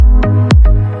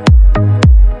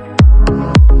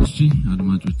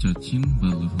አድማጮቻችን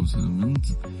ባለፈው ሳምንት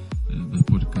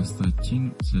በፖድካስታችን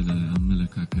ስለ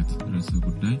አመለካከት ርዕሰ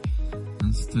ጉዳይ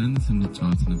አንስተን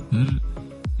ስንጫወት ነበር።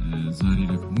 ዛሬ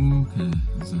ደግሞ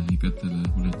ከዛ የቀጠለ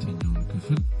ሁለተኛውን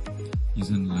ክፍል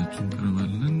ይዘንላችሁ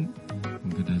እንቀርባለን።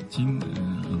 እንግዳችን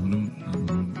አሁንም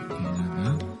አብሮን ከኛ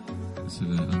ጋር ስለ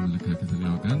አመለካከት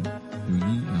ሊያወጋን ዮኒ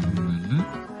አብሮን አለ።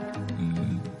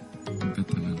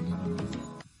 እንቀጥላለን።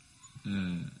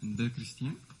 እንደ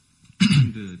ክርስቲያን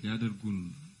ሊያደርጉን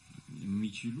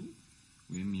የሚችሉ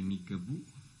ወይም የሚገቡ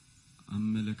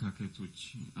አመለካከቶች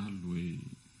አሉ ወይ?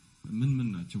 ምን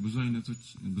ናቸው?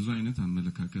 ብዙ አይነት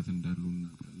አመለካከት እንዳሉ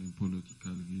እናውቃለን።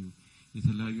 ፖለቲካል ቪው፣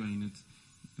 የተለያዩ አይነት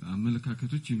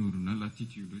አመለካከቶች ይኖሩናል።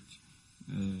 አቲቲዩዶች፣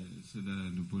 ስለ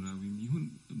ልቦናዊም ይሁን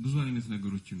ብዙ አይነት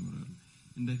ነገሮች ይኖራሉ።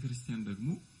 እንደ ክርስቲያን ደግሞ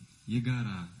የጋራ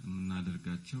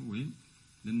የምናደርጋቸው ወይም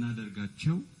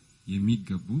ልናደርጋቸው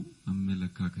የሚገቡ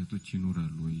አመለካከቶች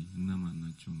ይኖራሉ ወይ? እነማን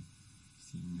ናቸው?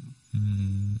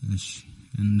 እሺ፣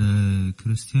 እንደ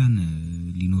ክርስቲያን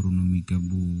ሊኖሩ ነው የሚገቡ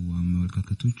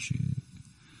አመለካከቶች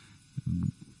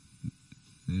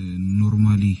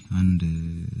ኖርማሊ አንድ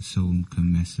ሰው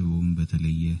ከሚያስበው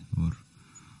በተለየ ኦር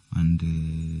አንድ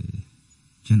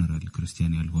ጀነራል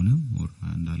ክርስቲያን ያልሆነ ኦር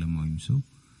አንድ ዓለማዊ ሰው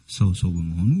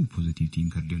በመሆኑ ፖዚቲቭ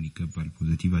ቲንከር ሊሆን ይገባል፣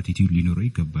 ፖዚቲቭ አቲቲዩድ ሊኖረው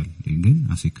ይገባል። ግን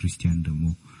አሴ ክርስቲያን ደግሞ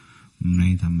ምን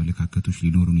አይነት አመለካከቶች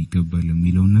ሊኖሩን ይገባል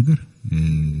የሚለው ነገር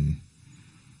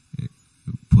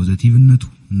ፖዚቲቭነቱ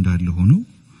እንዳለ ሆኖ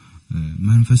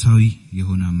መንፈሳዊ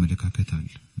የሆነ አመለካከት አለ።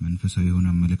 መንፈሳዊ የሆነ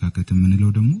አመለካከት የምንለው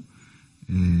ደግሞ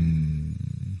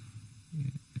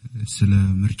ስለ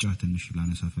ምርጫ ትንሽ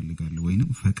ላነሳ ፈልጋለሁ። ወይንም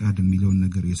ፈቃድ የሚለው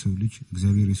ነገር የሰው ልጅ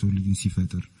እግዚአብሔር የሰው ልጅን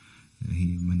ሲፈጥር ይሄ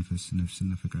መንፈስ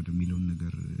ነፍስና ፈቃድ የሚለው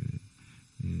ነገር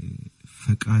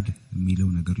ፈቃድ የሚለው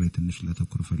ነገር ላይ ትንሽ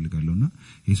ላተኩር ፈልጋለሁና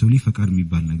የሰው ልጅ ፈቃድ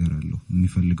የሚባል ነገር አለው።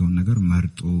 የሚፈልገውን ነገር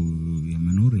መርጦ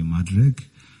የመኖር የማድረግ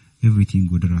ኤቭሪቲንግ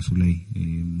ወደ ራሱ ላይ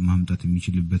ማምጣት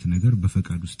የሚችልበት ነገር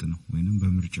በፈቃድ ውስጥ ነው ወይንም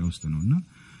በምርጫ ውስጥ ነውና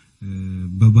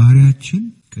በባህሪያችን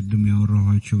ቀደም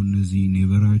ያወራኋቸው እነዚህ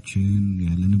ኔቨራችን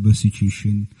ያለንበት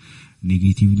ሲቹዌሽን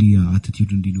ኔጌቲቭሊ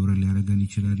አቲቲዩድ እንዲኖር ሊያረጋን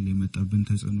ይችላል። የመጣብን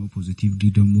ተጽዕኖ ፖዚቲቭሊ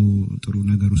ደግሞ ጥሩ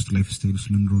ነገር ውስጥ ላይፍ ስታይል ውስጥ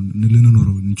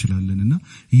ልንኖረው እንችላለንና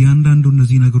እያንዳንዱ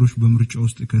እነዚህ ነገሮች በምርጫ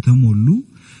ውስጥ ከተሞሉ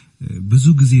ብዙ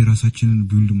ጊዜ ራሳችንን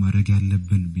ቢልድ ማድረግ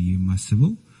ያለብን ብዬ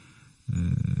የማስበው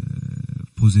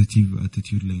ፖዚቲቭ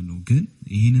አቲቲዩድ ላይ ነው። ግን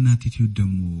ይሄንን አቲቲዩድ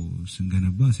ደግሞ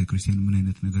ስንገነባ ክርስቲያን ምን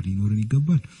አይነት ነገር ሊኖርን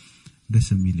ይገባል? ደስ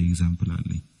የሚል ኤግዛምፕል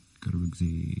አለኝ። ቅርብ ጊዜ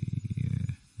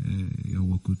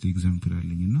ያወቁት ኤግዛምፕል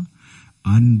አለኝና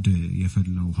አንድ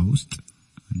የፈላ ውሃ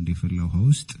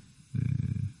ውስጥ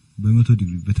በ100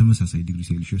 ዲግሪ በተመሳሳይ ዲግሪ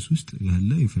ሴልሺየስ ውስጥ ያለ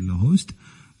የፈላ ውሃ ውስጥ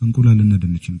እንቁላልና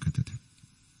ድንችን ከተተ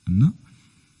እና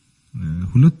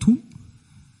ሁለቱም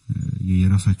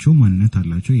የራሳቸው ማንነት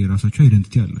አላቸው፣ የራሳቸው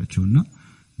አይደንቲቲ አላቸውና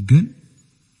ግን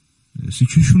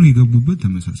ሲቹዌሽኑ የገቡበት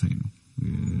ተመሳሳይ ነው።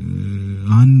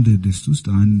 አንድ ድስት ውስጥ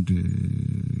አንድ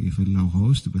የፈላ ውሃ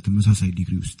ውስጥ በተመሳሳይ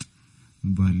ዲግሪ ውስጥ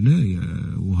ባለ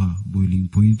የውሃ ቦይሊንግ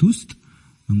ፖይንት ውስጥ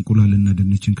እንቁላልና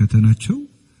ድንችን ከተናቸው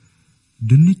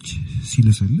ድንች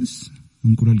ሲለሰልስ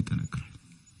እንቁላል ይጠነክራል።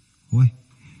 ወይ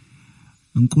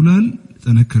እንቁላል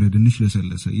ጠነከረ፣ ድንች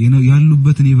ለሰለሰ።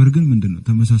 ያሉበት ኔቨር ግን ምንድነው?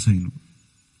 ተመሳሳይ ነው።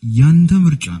 ያንተ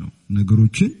ምርጫ ነው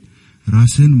ነገሮችን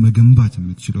ራስን መገንባት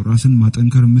የምትችለው ራስን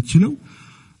ማጠንከር የምትችለው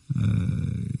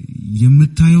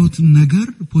የምታዩት ነገር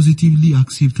ፖዚቲቭሊ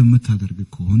አክሴፕት የምታደርግ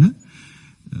ከሆነ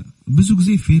ብዙ ጊዜ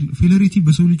ፌለሪቲ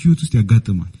በሰው ልጅ ህይወት ውስጥ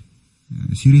ያጋጥማል።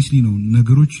 ሲሪየስሊ ነው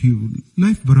ነገሮች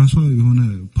ላይፍ በራሷ የሆነ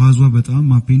ፓዟ በጣም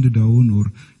አፕ ኤንድ ዳውን ኦር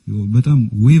በጣም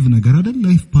ዌቭ ነገር አይደል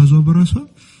ላይፍ ፓዟ በራሷ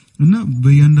እና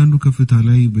በእያንዳንዱ ከፍታ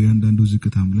ላይ በእያንዳንዱ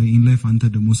ዝቅታም ላይ ኢን ላይፍ አንተ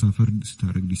ደግሞ ሳፈር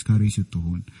ስታረግ ዲስካሬጅ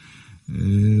ስትሆን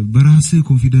በራስ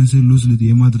ኮንፊደንስ ሉዝ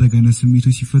የማድረግ አይነት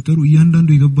ስሜቶች ሲፈጠሩ እያንዳንዱ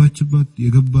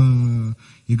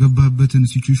የገባበትን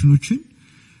ሲቹዌሽኖችን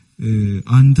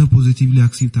አንተ ፖዚቲቭሊ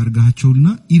አክሴፕት አድርጋቸውና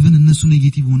ኢቭን እነሱ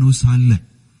ኔጌቲቭ ሆነው ሳለ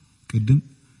ቅድም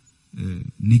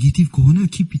ኔጌቲቭ ከሆነ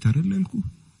ኪፕ ኢት አይደል ያልኩ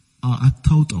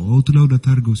አታውጣው አውትላውድ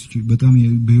አታርገው በጣም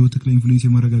በህይወትክ ላይ ኢንፍሉዌንስ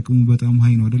የማረጋገሙ በጣም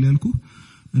ሃይ ነው አይደል ያልኩ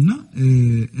እና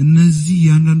እነዚህ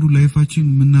ያንዳንዱ ላይፋችን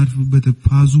ምናልፍበት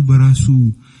ፓዙ በራሱ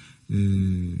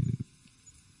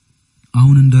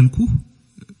አሁን እንዳልኩ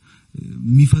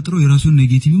የሚፈጥረው የራሱን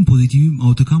ኔጌቲቭም ፖዚቲቭም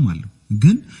አውትካም አለው።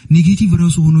 ግን ኔጌቲቭ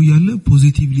ራሱ ሆኖ ያለ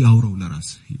ፖዚቲቭሊ አውራው ለራስ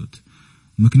ህይወት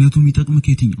ምክንያቱም ይጠቅምክ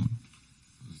የትኛው ነው?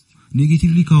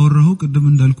 ኔጌቲቭሊ ካወራው ቅድም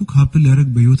እንዳልኩ ካፕል ያረግ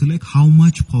በህይወት ላይ how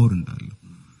much power እንዳለው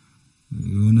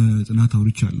የሆነ ጥናት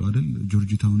አውርቻለሁ አይደል?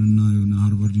 ጆርጅ ታውን እና የሆነ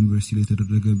ሃርቫርድ ዩኒቨርሲቲ ላይ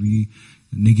ተደረገ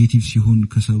ኔጌቲቭ ሲሆን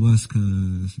ከ40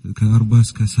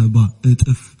 እስከ 70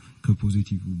 እጥፍ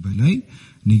ከፖዚቲቭ በላይ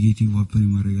ኔጌቲቭ ሀፕን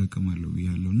ማረጋገም አለው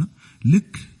ያለውና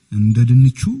ልክ እንደ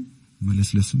ድንቹ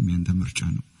መለስለስም ያንተ ምርጫ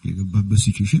ነው የገባበት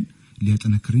ሲቹዌሽን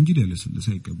ሊያጠነክር እንጂ ሊያለስልስ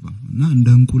አይገባም እና እንደ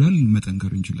እንቁላል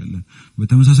መጠንከር እንችላለን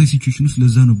በተመሳሳይ ሲቹዌሽን ውስጥ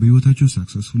ለዛ ነው በህይወታቸው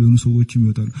ሰክሰስፉል የሆኑ ሰዎችም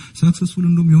ይወጣሉ ሰክሰስፉል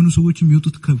እንደም የሆኑ ሰዎችም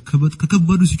ይወጡት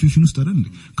ከከባዱ ሲቹዌሽን ውስጥ አይደል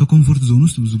ከኮምፎርት ዞን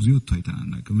ውስጥ ብዙ ጊዜ ወጥቶ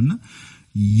አይተናናቅምና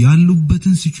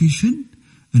ያሉበትን ሲቹዌሽን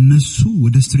እነሱ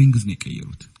ወደ ስትሬንግዝ ነው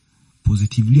የቀየሩት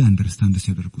ፖዚቲቭሊ አንደርስታንድ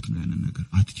ሲያደርጉት ነው ያንን ነገር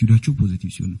አቲቲዩዳቸው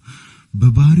ፖዚቲቭ ሲሆን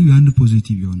በባህሪው ያን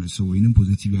ፖዚቲቭ የሆነ ሰው ወይንም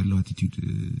ፖዚቲቭ ያለው አቲቲዩድ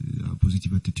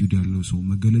ፖዚቲቭ አቲቲዩድ ያለው ሰው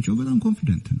መገለጫው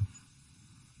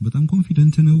በጣም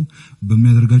ኮንፊደንት ነው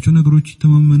በሚያደርጋቸው ነገሮች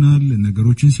ይተማመናል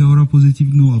ነገሮችን ሲያወራ ፖዚቲቭ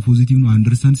ነው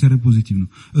አንደርስታንድ ሲያደርግ ፖዚቲቭ ነው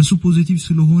እሱ ፖዚቲቭ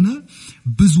ስለሆነ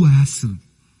ብዙ አያስብም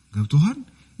ገብቶሃል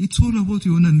ኢትስ ኦል አባውት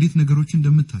የሆነ እንዴት ነገሮችን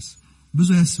እንደምታስብ ብዙ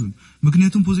አያስብም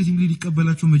ምክንያቱም ፖዚቲቭሊ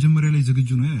ሊቀበላቸው መጀመሪያ ላይ ዝግጁ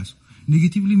ነው ያያሱ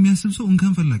ኔጌቲቭሊ የሚያስብ ሰው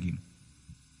እንከን ፈላጊ ነው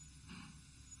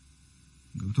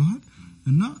ገብቶሃል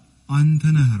እና አንተ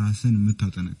ነህ ራስን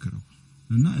የምታጠነክረው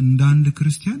እና እንደ አንድ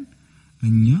ክርስቲያን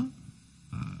እኛ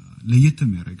ለየት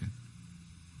የሚያደርገን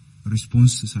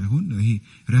ሪስፖንስ ሳይሆን ይሄ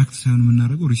ሪአክት ሳይሆን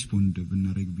የምናደርገው ሪስፖንድ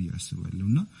ብናደርግ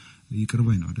በያስባለሁና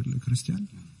ይቅርባይ ነው አይደል ክርስቲያን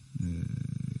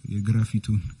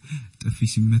የግራፊቱን ጥፊ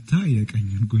ሲመታ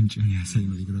የቀኙን ጎንጭን ያሳይ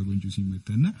ነው የግራ ጎንጩ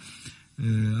ሲመታና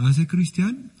አሰ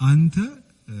ክርስቲያን አንተ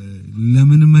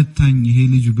ለምን መታኝ ይሄ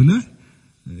ልጅ ብለህ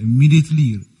ኢሚዲየትሊ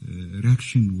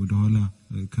ሪአክሽን ወደ ኋላ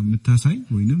ከምታሳይ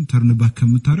ወይንም ተርን ባክ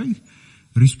ከምታረግ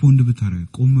ሪስፖንድ ብታረግ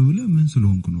ቆም ብለህ ምን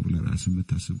ስለሆንኩ ነው ብለህ ራስህ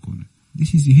የምታስብ ከሆነ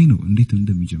ይሄ ነው እንዴት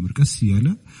እንደሚጀምር ቀስ ያለ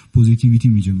ፖዚቲቪቲ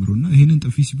የሚጀምሩና ይሄንን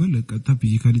ጥፊ ሲባል ቀጥታ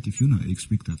ፊዚካሊ ጥፊውን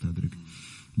ኤክስፔክት አታድርግ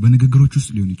በንግግሮች ውስጥ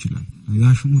ሊሆን ይችላል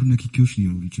ያሽሙር ነክኪዎች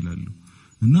ሊሆኑ ይችላሉ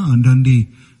እና አንዳንዴ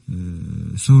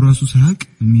ሰው ራሱ ሳያቅ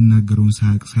የሚናገረውን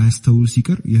ሳያስተውል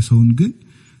ሲቀር የሰውን ግን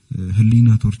ህሊና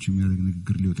ቶርች የሚያደርግ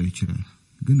ንግግር ሊወጣ ይችላል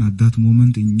ግን አዳት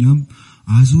ሞመንት እኛም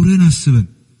አዙረን አስበን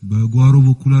በጓሮ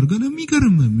በኩል አድርገን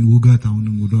የሚገርም ወጋት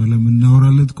አሁንም ወደኋላ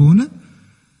የምናወራለት ከሆነ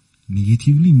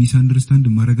ኔጌቲቭሊ ሚስ አንደርስታንድ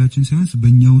ማድረጋችን ሳይንስ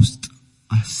በእኛ ውስጥ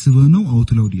አስበነው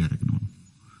አውትላውድ ያደርግነው ነው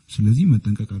ስለዚህ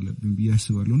መጠንቀቅ አለብን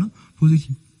ቢያስባለውና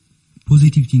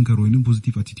ፖዚቲቭ ቲንከር ወይንም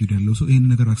ፖዚቲቭ አቲቲዩድ ያለው ሰው ይሄን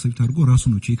ነገር አክሰፕት አድርጎ ራሱ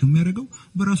ነው ቼክ የሚያደርገው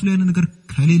በራሱ ላይ ያለ ነገር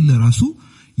ከሌለ ራሱ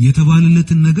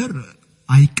የተባለለትን ነገር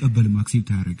አይቀበልም አክሰፕት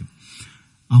አያደርግም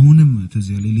አሁንም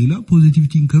ተዚያ ሌላ ፖዚቲቭ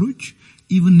ቲንከሮች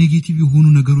ኢቭን ኔጌቲቭ የሆኑ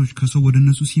ነገሮች ከሰው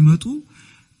ወደነሱ ሲመጡ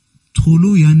ቶሎ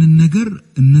ያንን ነገር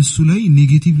እነሱ ላይ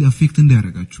ኔጌቲቭሊ አፌክት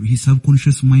እንዳያደርጋቸው ይሄ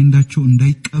ሰብኮንሺየስ ማይንዳቸው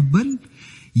እንዳይቀበል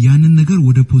ያንን ነገር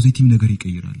ወደ ፖዚቲቭ ነገር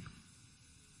ይቀይራሉ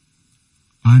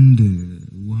አንድ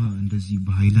ውሃ እንደዚህ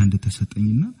በሃይላንድ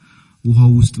ተሰጠኝና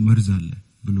ውሃው ውስጥ መርዝ አለ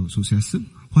ብሎ ሰው ሲያስብ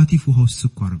ኳቲፍ ውሃው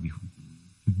ስኳር ቢሆን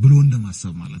ብሎ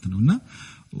እንደማሰብ ማለት ነውና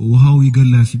ውሃው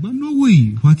ይገላል ሲባል ነው ወይ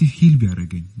ኳቲፍ ሂል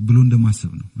ቢያደርገኝ ብሎ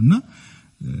እንደማሰብ ነውና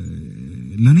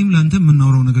ለኔም ላንተም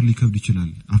የምናወራው ነገር ሊከብድ ይችላል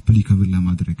አፕሊካብል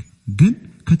ለማድረግ ግን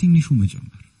ከትንሹ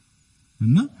መጀመር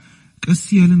እና ቀስ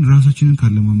ያለን ራሳችንን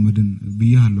ካለማመድን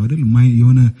በያለው አይደል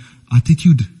የሆነ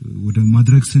አቲቲዩድ ወደ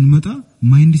ማድረግ ስንመጣ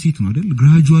ማይንድ ሴት ነው አይደል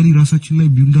ግራጁዋሊ ራሳችን ላይ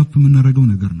ቢልድ አፕ የምናደርገው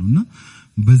ነገር ነውና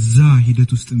በዛ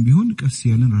ሂደት ውስጥም ቢሆን ቀስ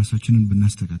ያለን ራሳችንን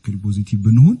ብናስተካክል ፖዚቲቭ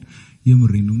ብንሆን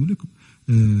የምሬን ነው ማለት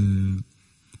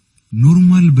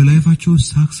ኖርማል በላይፋቸው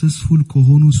ሰክሰስፉል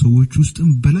ከሆኑ ሰዎች ውስጥም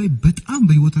በላይ በጣም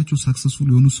በህይወታቸው ሰክሰስፉል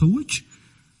የሆኑ ሰዎች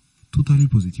ቶታሊ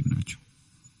ፖዚቲቭ ናቸው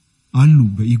አሉ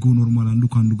በኢጎ ኖርማል አንዱ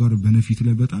ካንዱ ጋር በነፊት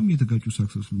ላይ በጣም የተጋጩ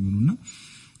ሰክሰስፉል ሆኑና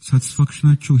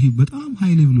ሳቲስፋክሽናቸው ይሄ በጣም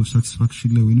ሃይ ሌቭል ኦፍ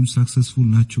ሳቲስፋክሽን ላይ ወይንም ሰክሰስፉል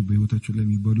ናቸው በህይወታቸው ላይ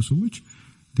የሚባሉ ሰዎች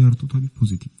they are totally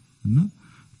positive እና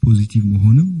ፖዚቲቭ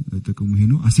መሆንም ጥቅሙ ይሄ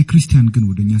ነው አሴ ክርስቲያን ግን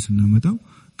ወደኛ ስናመጣው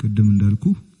ቅድም እንዳልኩ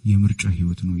የምርጫ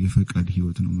ህይወት ነው የፈቃድ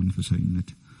ህይወት ነው መንፈሳዊነት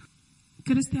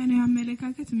ክርስቲያናዊ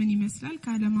አመለካከት ምን ይመስላል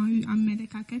ከዓለማዊ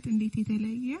አመለካከት እንዴት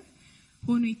የተለየ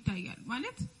ሆኖ ይታያል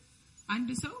ማለት አንድ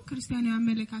ሰው ክርስቲያናዊ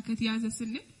አመለካከት ያዘ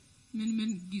ስንል ምን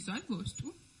ይዟል በውስጡ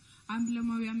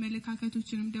ዓለማዊ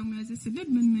አመለካከቶችንም ደግሞ ያዘ ስንል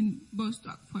ምን በውስጡ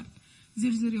አቅፏል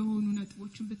ዝርዝር የሆኑ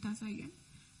ነጥቦችን ብታሳየን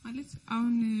ማለት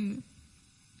አሁን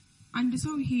አንድ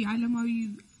ሰው ይሄ ዓለማዊ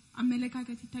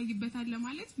አመለካከት ይታይበታል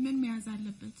ለማለት ምን መያዝ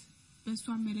አለበት በሱ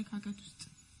አመለካከት ውስጥ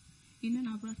ይሄንን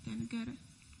አብራርተህ ንገረን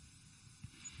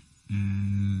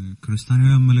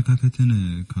ክርስቲያናዊ አመለካከትን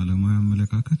ከዓለማዊ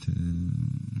አመለካከት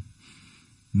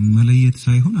መለየት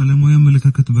ሳይሆን ዓለማዊ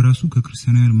አመለካከት በራሱ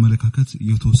ከክርስቲያናዊ አመለካከት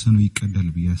የተወሰነው ይቀዳል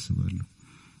ብያስባለሁ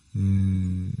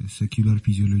ሴኩላር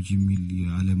ፊዚዮሎጂ የሚል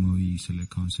የዓለማዊ ስለ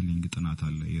ካውንስሊንግ ጥናት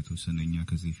አለ የተወሰነኛ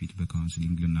ከዚህ ፊት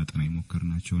በካውንስሊንግ ልናጠና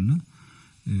ይሞከርናቸውና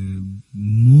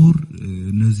ሞር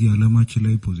እነዚህ ዓለማችን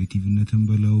ላይ ፖዚቲቭነትን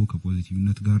በለው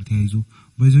ከፖዚቲቭነት ጋር ተያይዞ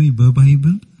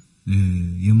በባይብል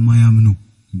የማያምኑ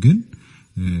ግን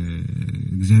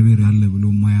እግዚአብሔር ያለ ብለው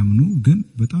የማያምኑ ግን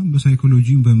በጣም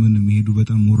በሳይኮሎጂም በምን መሄዱ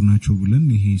በጣም ሞር ናቸው ብለን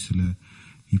ይሄ ስለ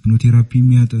ሂፕኖቴራፒ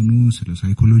የሚያጠኑ ስለ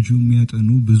ሳይኮሎጂው የሚያጠኑ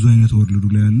ብዙ አይነት ወርልዱ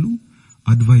ላይ ያሉ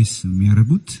አድቫይስ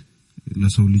የሚያደርጉት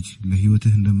ለሰው ልጅ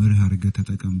ለህይወትህ እንደመርህ አድርገህ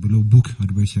ተጠቀም ብለው ቡክ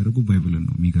አድቫይስ ያደርጉ ባይብልን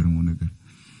ነው። የሚገርመው ነገር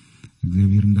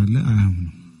እግዚአብሔር እንዳለ አያምኑ፣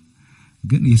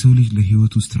 ግን የሰው ልጅ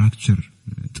ለህይወቱ ስትራክቸር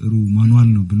ጥሩ ማኑዋል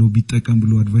ነው ብሎ ቢጠቀም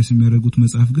ብሎ አድቫይስ የሚያደርጉት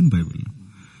መጽሐፍ ግን ባይብል ነው።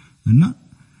 እና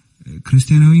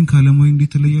ክርስቲያናዊን ከዓለማዊ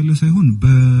እንዴት ተለያለ ሳይሆን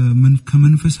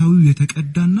ከመንፈሳዊው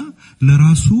የተቀዳና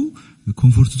ለራሱ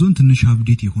ኮምፎርት ዞን ትንሽ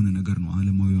አፕዴት የሆነ ነገር ነው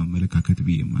ዓለማዊ አመለካከት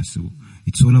ብዬ የማስበው።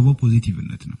 ኢትስ ኦል አባውት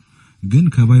ፖዚቲቭነት ነው። ግን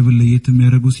ከባይብል ላይ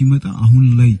የሚያደርገው ሲመጣ አሁን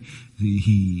ላይ ይሄ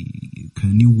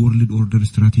ከኒው ወርልድ ኦርደር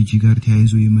ስትራቴጂ ጋር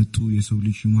ተያይዞ የመጡ የሰው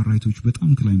ልጅ ሁማን ራይቶች በጣም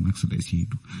ክላይማክስ ላይ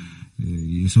ሲሄዱ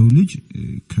የሰው ልጅ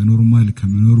ከኖርማል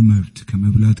ከመኖር መብት፣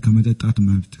 ከመብላት ከመጠጣት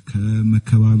መብት፣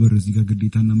 ከመከባበር እዚህ ጋር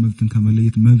ግዴታና መብትን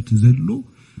ከመለየት መብት ዘሎ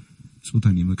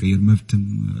ጾታን የመቀየር መብትም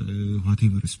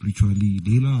whatever spiritually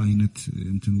ሌላ አይነት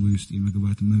እንትን ወይ ውስጥ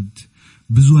የመግባት መብት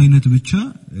ብዙ አይነት ብቻ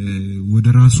ወደ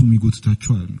ራሱ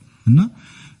የሚጎትታቸው አሉ። እና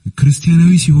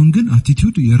ክርስቲያናዊ ሲሆን ግን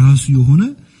አቲቲዩድ የራሱ የሆነ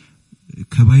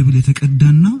ከባይብል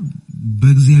የተቀዳና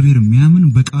በእግዚአብሔር የሚያምን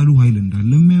በቃሉ ኃይል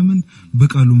እንዳለ የሚያምን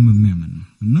በቃሉም የሚያምን ነው።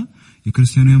 እና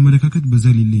የክርስቲያናዊ አመለካከት በዛ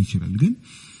ሊለይ ይችላል። ግን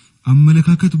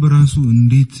አመለካከት በራሱ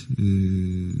እንዴት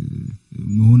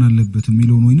መሆን አለበት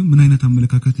የሚለው ነው ወይንም ምን አይነት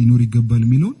አመለካከት ሊኖር ይገባል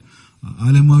የሚለው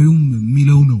ዓለማዊውም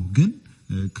የሚለው ነው። ግን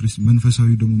መንፈሳዊ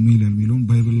ደግሞ የሚለው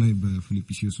ባይብል ላይ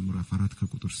በፊልጵስዩስ ምዕራፍ 4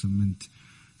 ከቁጥር 8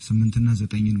 እና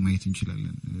 9ን ማየት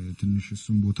እንችላለን። ትንሽ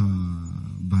እሱን ቦታ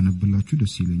ባነብላችሁ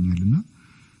ደስ ይለኛልና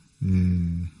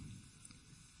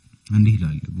እንዲህ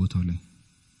ይላል ቦታው ላይ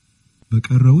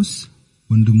በቀረውስ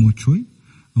ወንድሞች ሆይ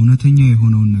እውነተኛ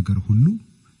የሆነውን ነገር ሁሉ፣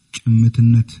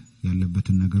 ጭምትነት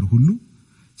ያለበትን ነገር ሁሉ፣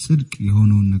 ጽድቅ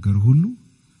የሆነውን ነገር ሁሉ፣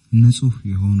 ንጹህ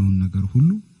የሆነውን ነገር ሁሉ፣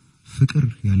 ፍቅር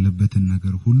ያለበትን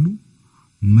ነገር ሁሉ፣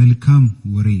 መልካም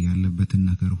ወሬ ያለበትን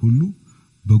ነገር ሁሉ፣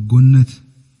 በጎነት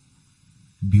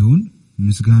ቢሆን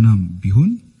ምስጋናም ቢሆን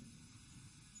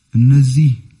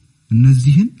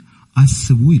እነዚህን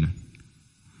አስቡ ይላል።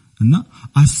 እና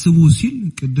አስቡ ሲል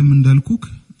ቅድም እንዳልኩክ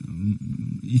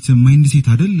ኢትስ ማይንድ ሴት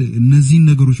አይደል? እነዚህን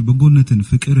ነገሮች በጎነትን፣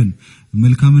 ፍቅርን፣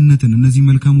 መልካምነትን እነዚህ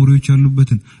መልካም ወሬዎች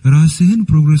ያሉበትን ራስህን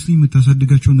ፕሮግሬስሊ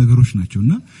የምታሳድጋቸው ነገሮች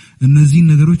ናቸውና እነዚህን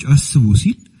ነገሮች አስቡ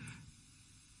ሲል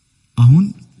አሁን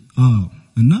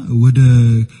እና ወደ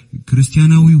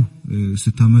ክርስቲያናዊው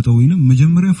ስታመጣው ወይንም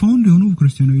መጀመሪያ ፋውንድ የሆነው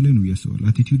ክርስቲያናዊ ላይ ነው ያስባል።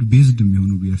 አቲቲዩድ ቤዝድ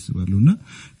የሚሆነው ቢያስባለውና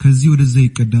ከዚህ ወደዛ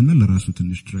ይቀዳና ለራሱ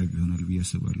ትንሽ ድራይቭ ይሆናል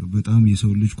ቢያስባለው። በጣም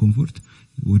የሰው ልጅ ኮምፎርት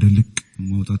ወደ ልቅ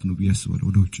ማውጣት ነው ቢያስባለው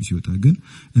ወደ ውጭ ሲወጣ። ግን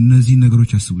እነዚህ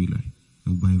ነገሮች አስቡ ይላል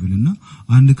ባይብልና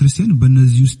አንድ ክርስቲያን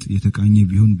በእነዚህ ውስጥ የተቃኘ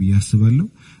ቢሆን ቢያስባለው።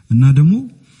 እና ደግሞ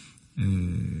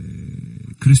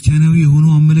ክርስቲያናዊ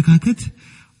የሆነው አመለካከት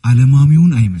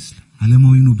ዓለማዊውን አይመስልም።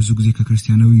 ዓለማዊ ነው ብዙ ጊዜ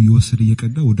ከክርስቲያናዊ ይወሰድ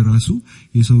እየቀዳ ወደ ራሱ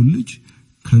የሰው ልጅ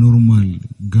ከኖርማል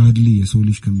ጋድሊ የሰው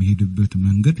ልጅ ከመሄድበት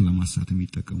መንገድ ለማሳተም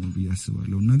ይጠቀሙ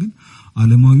ቢያስባለውና ግን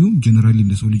ዓለማዊውም ጀነራሊ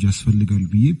ለሰው ልጅ ያስፈልጋል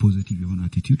ቢዬ ፖዚቲቭ የሆነ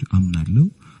አቲቲዩድ አምናለሁ።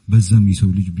 በዛም የሰው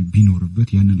ልጅ ቢኖርበት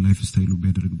ያንን ላይፍ ስታይሉ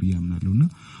ቢያደርግ ቢዬ አምናለሁና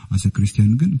አሰ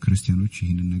ክርስቲያን ግን ክርስቲያኖች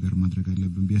ይሄንን ነገር ማድረግ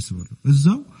አለብን ቢያስባለሁ።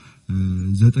 እዛው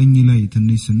 9 ላይ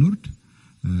ትንሽ ስንወርድ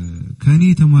ከኔ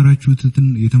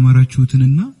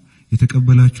የተማራችሁትንና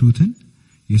የተቀበላችሁትን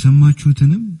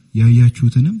የሰማችሁትንም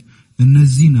ያያችሁትንም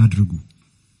እነዚህን አድርጉ፣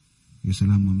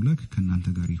 የሰላም አምላክ ከናንተ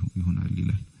ጋር ይሆናል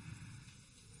ይላል።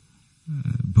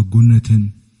 በጎነትን፣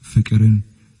 ፍቅርን፣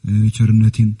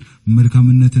 ቸርነትን፣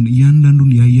 መልካምነትን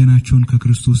እያንዳንዱን ያየናቸውን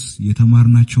ከክርስቶስ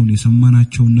የተማርናቸውን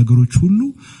የሰማናቸውን ነገሮች ሁሉ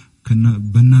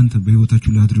በእናንተ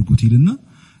በህይወታችሁ ላይ አድርጉት ይልና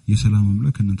የሰላም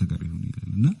አምላክ ከናንተ ጋር ይሆን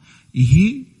ይላልና ይሄ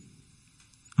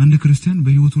አንድ ክርስቲያን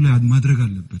በህይወቱ ላይ ማድረግ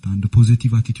አለበት። አንድ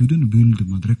ፖዚቲቭ አቲቲዩድን ቢልድ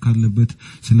ማድረግ ካለበት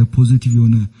ስለ ፖዚቲቭ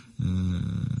የሆነ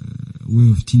ዌይ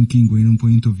ኦፍ ቲንኪንግ ወይንም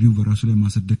ፖይንት ኦፍ ቪው በራሱ ላይ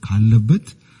ማሰደግ ካለበት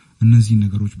እነዚህ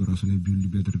ነገሮች በራሱ ላይ ቢልድ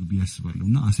ቢያደርግ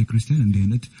ቢያስባለውና አሴ ክርስቲያን እንዲህ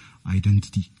አይነት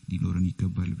አይደንቲቲ ሊኖረን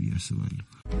ይገባል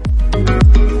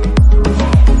ቢያስባለሁ።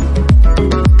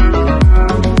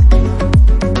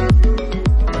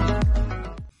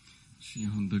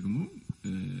 አሁን ደግሞ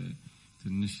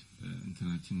ትንሽ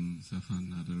እንትናችን ሰፋ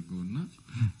እናደርገውና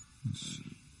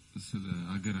ስለ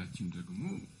ሀገራችን ደግሞ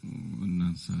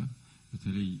እናንሳ።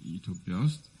 በተለይ ኢትዮጵያ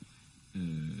ውስጥ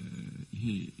ይሄ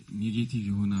ኔጌቲቭ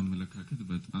የሆነ አመለካከት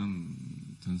በጣም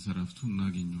ተንሰራፍቶ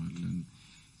እናገኘዋለን።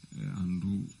 አንዱ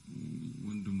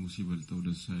ወንድሙ ሲበልጠው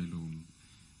ደስ አይለውም፣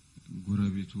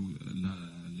 ጎረቤቱ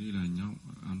ለሌላኛው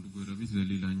አንዱ ጎረቤት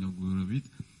ለሌላኛው ጎረቤት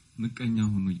ምቀኛ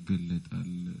ሆኖ ይገለጣል።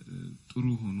 ጥሩ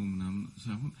ሆኖ ምናምን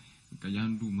ሳይሆን በቃ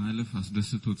ያንዱ ማለፍ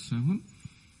አስደስቶት ሳይሆን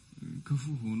ክፉ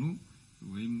ሆኖ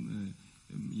ወይም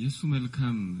የሱ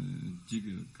መልካም እጅግ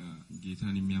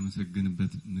ጌታን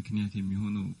የሚያመሰግንበት ምክንያት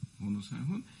የሚሆነው ሆኖ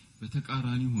ሳይሆን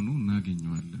በተቃራኒ ሆኖ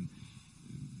እናገኘዋለን።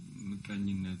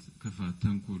 ምቀኝነት፣ ክፋት፣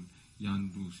 ተንኮል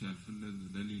ያንዱ ሲያልፍለት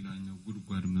ለሌላኛው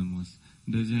ጉድጓድ መሟስ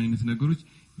እንደዚህ አይነት ነገሮች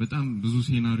በጣም ብዙ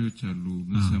ሴናሪዮች አሉ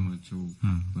ምንሰማቸው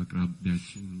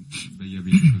በአቅራቢያችን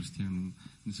በየቤተ ክርስቲያኑ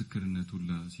ምስክርነት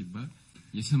ሁላ ሲባል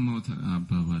የሰማሁት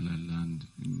አባባል አለ። አንድ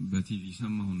በቲቪ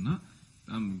ሰማሁና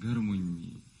በጣም ገርሞኝ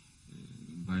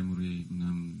ባይሙሬ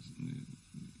ምናምን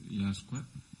ያስኳት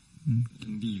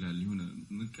እንዲህ ይላል። የሆነ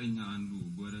ምቀኛ አንዱ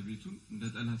ጎረቤቱን እንደ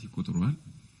ጠላት ይቆጥረዋል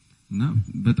እና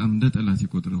በጣም እንደ ጠላት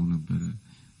ይቆጥረው ነበር።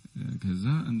 ከዛ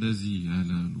እንደዚህ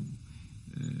ያላሉ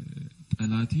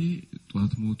ጠላቴ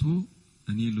ጧት ሞቶ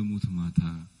እኔ ልሙት ማታ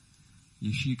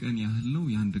የሺህ ቀን ያህል ነው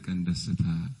ያንድ ቀን ደስታ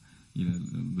ይላል።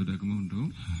 በደግሞ እንደው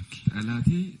ጠላቴ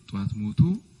ጧት ሞቶ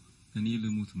እኔ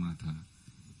ልሙት ማታ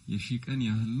የሺህ ቀን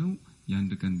ያህል ነው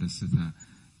ያንድ ቀን ደስታ።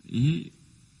 ይሄ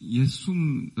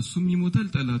እሱም ይሞታል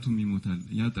ጠላቱም ይሞታል።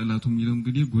 ያ ጠላቱ የሚለው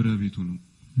እንግዲህ ጎረቤቱ ነው።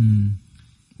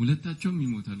 ሁለታቸውም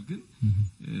ይሞታል። ግን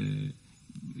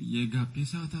የጋፕ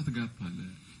የሰዓታት ጋፕ አለ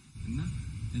እና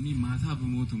እኔ ማታ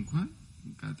በሞት እንኳን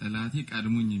ጠላቴ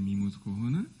ቀድሞኝ የሚሞት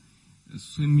ከሆነ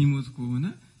እሱ የሚሞት ከሆነ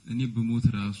እኔ በሞት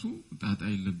ራሱ ጣጣ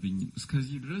የለብኝም።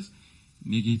 እስከዚህ ድረስ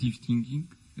ኔጌቲቭ ቲንኪንግ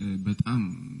በጣም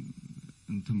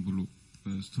እንትን ብሎ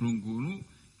ስትሮንግ ሆኖ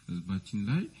ህዝባችን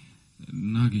ላይ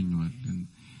እናገኘዋለን።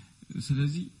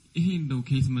 ስለዚህ ይሄ እንደው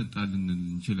ከየት መጣልን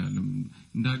እንችላለን?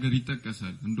 እንዳገር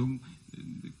ይጠቀሳል። እንደውም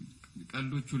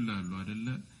ቀልዶቹ ላሉ አይደለ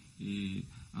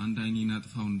አንድ አይኔን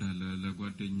አጥፋው እንዳለ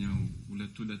ለጓደኛው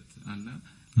ሁለት አለ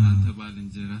አንተ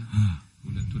ባልንጀራ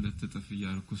ሁለት እጥፍ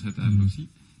ያርኩ ሰጣለው ሲል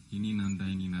የኔን አንድ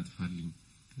አይኔን አጥፋልኝ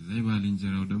ከዛ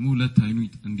ባልንጀራው ደግሞ ሁለት አይኑ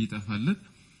እንዲጠፋለት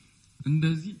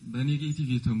እንደዚህ በኔጌቲቭ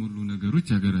የተሞሉ ነገሮች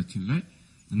ሀገራችን ላይ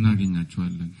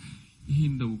እናገኛቸዋለን። ይሄ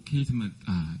እንደው ከየት መጣ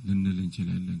ልንል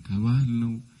እንችላለን? ከባህል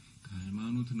ነው?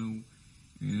 ከሃይማኖት ነው?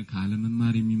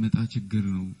 ከዓለመማር የሚመጣ ችግር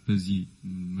ነው? በዚህ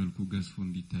መልኩ ገዝፎ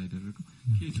እንዲታይ ያደረገው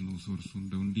ከየት ነው ሶርሱ?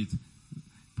 እንደው እንዴት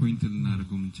ፖይንት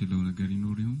ልናደርገው የምንችለው ነገር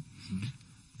ይኖር ይሆን?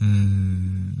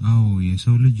 አዎ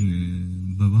የሰው ልጅ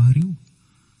በባህሪው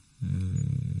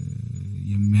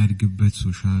የሚያድግበት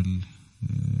ሶሻል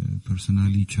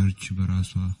ፐርሰናሊ ቸርች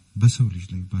በራሷ በሰው ልጅ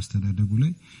ላይ ባስተዳደጉ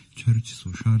ላይ ቸርች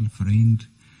ሶሻል ፍሬንድ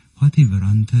whatever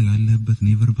አንተ ያለበት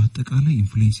ኔቨር በአጠቃላይ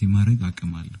ኢንፍሉዌንስ የማድረግ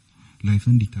አቅም አለው።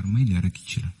 ላይፍን ዲተርማይን ሊያደርግ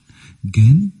ይችላል።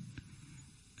 ግን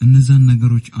እነዛን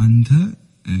ነገሮች አንተ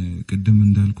ቅድም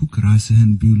እንዳልኩ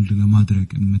ራስህን ቢልድ ለማድረግ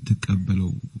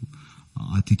የምትቀበለው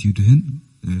አቲቲዩድህን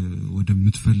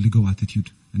ወደምትፈልገው አቲቲዩድ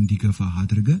እንዲገፋ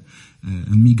አድርገ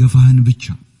የሚገፋህን ብቻ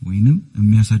ወይንም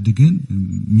የሚያሳድግህን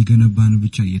የሚገነባህን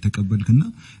ብቻ እየተቀበልክና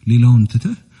ሌላውን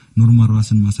ትተህ ኖርማል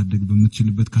ራስን ማሳደግ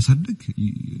በምትችልበት ካሳደግ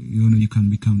የሆነ you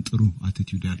become ጥሩ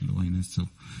አቲቲዩድ ያለው አይነት ሰው።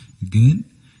 ግን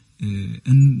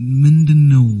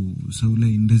ምንድነው ሰው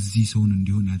ላይ እንደዚህ ሰውን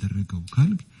እንዲሆን ያደረገው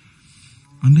ካልክ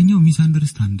አንደኛው ሚስ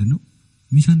አንደርስታንድ ነው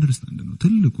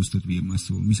ትልቁ ስህተት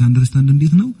በየማስበው። ሚስ አንደርስታንድ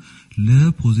እንዴት ነው?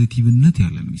 ለፖዚቲቭነት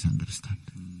ያለን ሚስ አንደርስታንድ።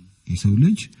 የሰው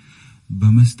ልጅ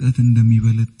በመስጠት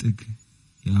እንደሚበለጥግ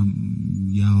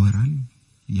ያወራል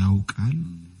ያውቃል፣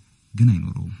 ግን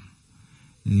አይኖረውም።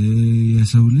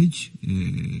 የሰው ልጅ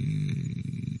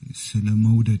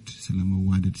ስለመውደድ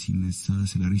ስለመዋደድ ሲነሳ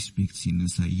ስለ ሪስፔክት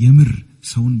ሲነሳ የምር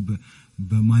ሰውን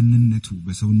በማንነቱ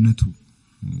በሰውነቱ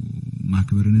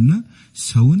ማክበርንና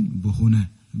ሰውን በሆነ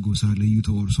ጎሳ ለይቶ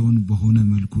ሰውን በሆነ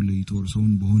መልኩ ለይቶ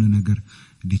ሰውን በሆነ ነገር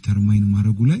ዲተርማይን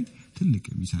ማድረጉ ላይ ትልቅ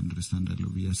ሚስ አንደርስታንድ አለው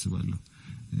ብዬ አስባለሁ።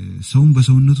 ሰውን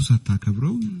በሰውነቱ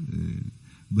ሳታከብረው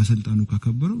በስልጣኑ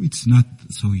ካከበረው ኢትስ ናት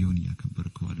ሰውየውን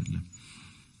ያከበርከው አይደለም።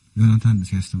 ዮናታን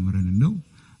ሲያስተምረን ነው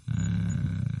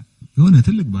የሆነ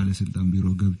ትልቅ ባለስልጣን ቢሮ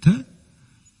ገብተ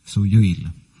ሰውየው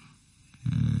የለም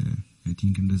አይ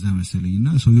ቲንክ እንደዛ መሰለኝና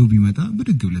ሰውየው ቢመጣ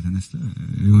ብድግ ብለህ ተነስተ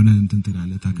የሆነ እንትን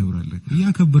ትላለህ ታከብራለህ።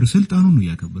 ያከበር ስልጣኑን ነው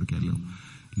ያከበርክ ያለው።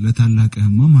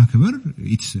 ለታላቅህማ ማክበር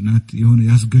ኢትስ ናት የሆነ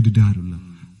ያስገድዳል ሁላ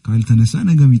ካልተነሳ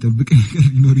ነገ የሚጠብቅ ነገር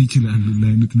ሊኖር ይችላል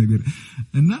ለአይነት ነገር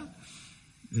እና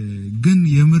ግን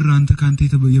የምር አንተ ካንተ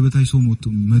የበታች ሰው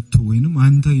መጥቶ ወይንም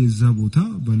አንተ የዛ ቦታ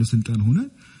ባለስልጣን ሆነ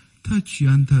ታች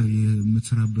ያንተ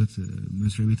የምትሰራበት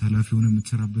መስሪያ ቤት ኃላፊ ሆነ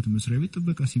የምትሰራበት መስሪያ ቤት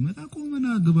ጥበቃ ሲመጣ ቆመና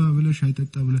ግባ ብለሽ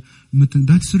አይጠጣ ብለ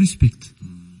that's respect።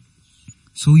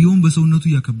 ሰውየውን በሰውነቱ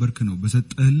ያከበርክ ነው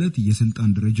በሰጠህለት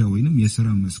የስልጣን ደረጃ ወይንም የሥራ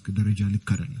መስክ ደረጃ ልክ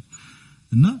አይደለም።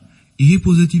 እና ይሄ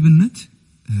ፖዚቲቭነት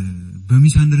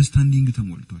በሚስ አንደርስታንዲንግ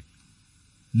ተሞልቷል።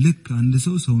 ልክ አንድ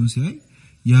ሰውን ሲያይ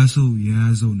ያ ሰው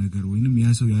የያዘው ነገር ወይንም ያ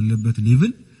ሰው ያለበት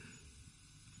ሌቭል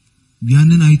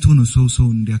ያንን አይቶ ነው ሰው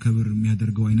እንዲያከብር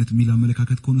የሚያደርገው አይነት ሚል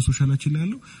አመለካከት ከሆነ ሶሻላችን ላይ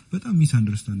ያለው በጣም ሚስ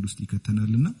አንደርስታንድ ውስጥ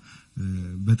ይከተናልና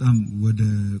በጣም ወደ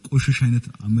ቆሽሽ አይነት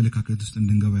አመለካከት ውስጥ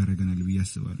እንድንገባ ያደርገናል ብዬ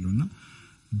አስባለሁና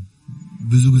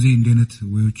ብዙ ጊዜ እንደነት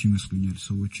ወዮች ይመስሉኛል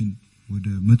ሰዎችን ወደ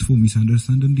መጥፎ ሚስ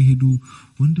አንደርስታንድ እንዲሄዱ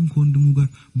ወንድም ከወንድሙ ጋር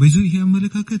በዚህ ይሄ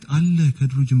አመለካከት አለ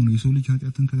ከድሮ ጀምሮ የሰው ልጅ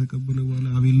ኃጢአትን ከተቀበለ በኋላ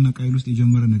አቤልና ቃይል ውስጥ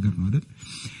የጀመረ ነገር ነው አይደል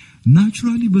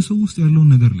ናቹራሊ በሰው ውስጥ ያለው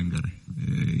ነገር ልንገር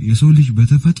የሰው ልጅ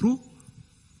በተፈጥሮ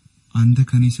አንተ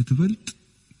ከኔ ስትበልጥ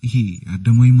ይሄ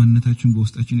አዳማዊ ማንነታችን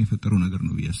በውስጣችን የፈጠረው ነገር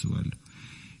ነው ያስባለሁ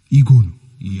ኢጎ ነው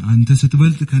አንተ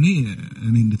ስትበልጥ ከኔ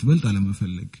እኔ እንድትበልጥ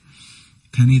አለመፈለግ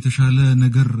ከኔ የተሻለ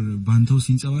ነገር ባንተው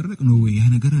ሲንጸባረቅ ነው ወይ ያ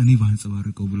ነገር እኔ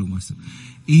ባንጸባረቀው ብሎ ማሰብ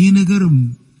ይሄ ነገር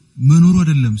መኖሩ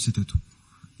አይደለም ስተቱ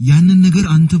ያንን ነገር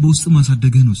አንተ በውስጥ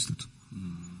ማሳደግህ ነው ስተቱ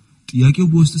ጥያቄው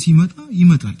በውስጥ ሲመጣ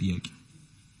ይመጣል ጥያቄ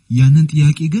ያንን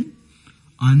ጥያቄ ግን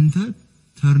አንተ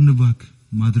ተርን ባክ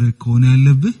ማድረግ ከሆነ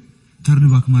ያለብህ ተርን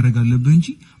ባክ ማድረግ አለብህ እንጂ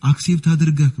አክሴፕት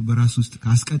አድርገህ በራስ ውስጥ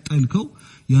ካስቀጠልከው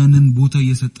ያንን ቦታ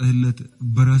እየሰጠህለት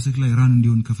በራስህ ላይ ራን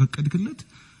እንዲሆን ከፈቀድክለት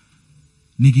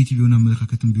ኔጌቲቭ የሆነ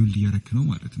አመለካከትን ቢውልድ ያረክ ነው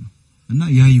ማለት ነው እና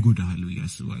ያ ይጎዳሃል ብዬ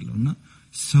አስባለሁና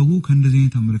ሰው ከእንደዚህ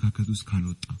አይነት አመለካከት ውስጥ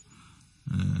ካልወጣ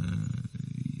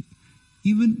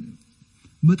ኢቭን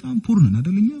በጣም ፑርነን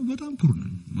አይደለኛ በጣም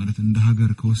ፑርነን ማለት እንደ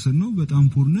ሀገር ከወሰነው በጣም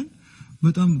ፑርነን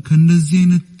በጣም ከነዚህ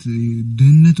አይነት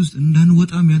ድህነት ውስጥ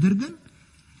እንዳንወጣም ያደርገን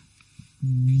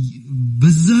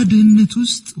በዛ ድህነት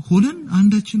ውስጥ ሆነን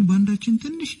አንዳችን ባንዳችን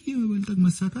ትንሽ የበልጠቅ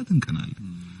መሳካት እንቀናለን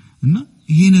እና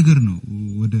ይሄ ነገር ነው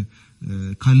ወደ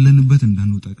ካለንበት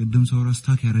እንዳንወጣ ቀደም ሰው ራስ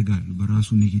ታክ ያረጋል በራሱ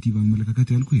ኔጌቲቭ አመለካከት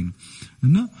ያልኩ ይሄ ነው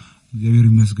እና እግዚአብሔር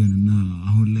ይመስገንና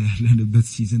አሁን ላይ ያለንበት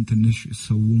ሲዝን ትንሽ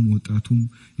ሰውም ወጣቱም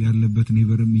ያለበት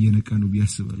ኔቨርም እየነቃ ነው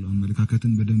ቢያስባለው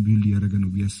አመለካከትን በደንብ ይል ያረጋ ነው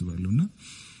ቢያስባለውና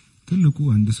ትልቁ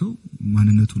አንድ ሰው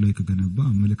ማንነቱ ላይ ከገነባ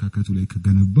አመለካከቱ ላይ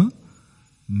ከገነባ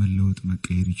መለወጥ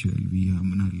መቀየር ይችላል ብዬ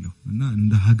አምናለሁ እና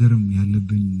እንደ ሀገርም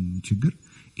ያለብን ችግር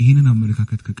ይሄንን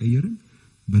አመለካከት ከቀየርን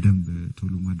በደንብ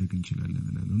ቶሎ ማድረግ እንችላለን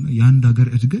እላለሁና ያንድ ሀገር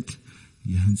እድገት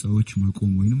የህንጻዎች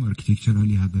መቆም ወይንም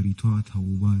አርኪቴክቸራሊ ሀገሪቷ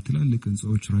ታውባ ትላልቅ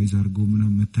ህንጻዎች ራይዝ አድርገው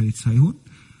ምናምን መታየት ሳይሆን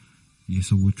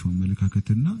የሰዎቹ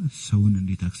አመለካከትና ሰውን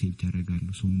እንዴት አክሴፕት ያደርጋሉ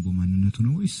ሰውን በማንነቱ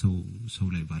ነው ወይ ሰው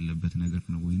ላይ ባለበት ነገር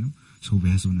ነው ወይንም ሰው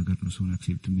በያዘው ነገር ነው ሰውን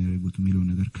አክሴፕት የሚያደርጉት የሚለው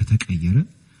ነገር ከተቀየረ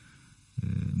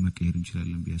መቀየር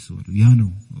እንችላለን ቢያስባሉ ያ ነው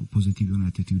ፖዚቲቭ የሆነ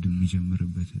አቲቲዩድ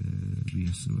የሚጀምርበት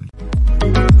ቢያስባሉ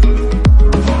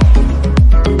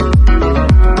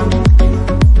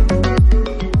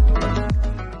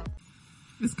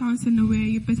እስካሁን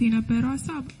ስንወያይበት የነበረው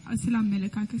ሐሳብ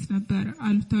ስላመለካከት ነበር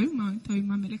አሉታዊም አዎንታዊም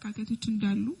አመለካከቶች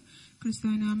እንዳሉ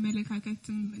ክርስቲያናዊ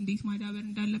አመለካከትም እንዴት ማዳበር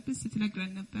እንዳለበት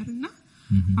ስትነግረን ነበርና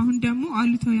አሁን ደግሞ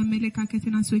አሉታዊ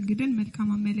አመለካከትን አስወግደን መልካም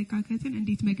አመለካከትን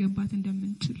እንዴት መገንባት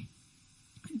እንደምንችል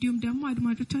እንዲሁም ደግሞ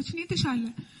አድማጮቻችን የተሻለ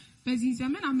በዚህ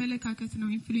ዘመን አመለካከት ነው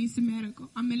ኢንፍሉዌንስ የሚያደርገው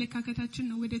አመለካከታችን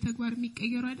ነው ወደ ተግባር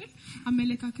የሚቀየረው አይደል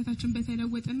አመለካከታችን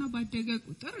በተለወጠና ባደገ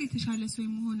ቁጥር የተሻለ ሰው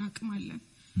መሆን አቅም አለን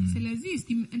ስለዚህ እስቲ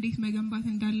እንዴት መገንባት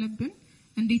እንዳለብን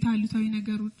እንዴት አሉታዊ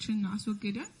ነገሮችን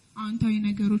አስወግደን አዎንታዊ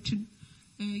ነገሮችን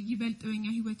ይበልጥ በእኛ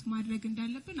ህይወት ማድረግ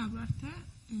እንዳለብን አብራርተ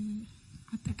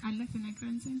አጠቃላይ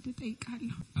ነግረን ዘንድ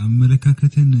ጠይቃለሁ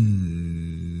አመለካከትን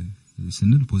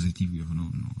ስንል ፖዚቲቭ የሆነው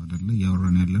ነው አይደለ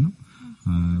ያወራን ያለነው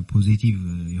ፖዚቲቭ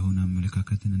የሆነ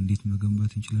አመለካከትን እንዴት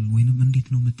መገንባት እንችላለን ወይንም እንዴት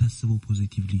ነው የምታስበው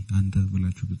ፖዚቲቭሊ አንተ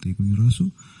ብላችሁ ብትጠይቁኝ ራሱ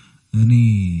እኔ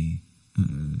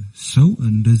ሰው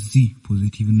እንደዚህ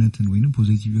ፖዚቲቭነትን ወይንም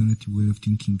ፖዚቲቭ የሆነ ዌይ ኦፍ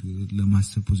ቲንኪንግ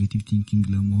ለማሰብ ፖዚቲቭ ቲንኪንግ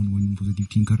ለመሆን ወይንም ፖዚቲቭ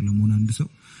ቲንከር ለመሆን አንድ ሰው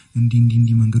እንዲ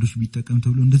መንገዶች ቢጠቀም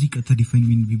ተብሎ እንደዚህ ቀጥታ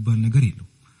ዲፋይን ቢባል ነገር የለው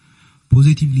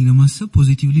ፖዚቲቭሊ ለማሰብ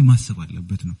ፖዚቲቭሊ ማሰብ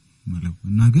አለበት ነው ማለት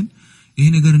እና ግን ይሄ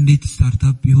ነገር እንዴት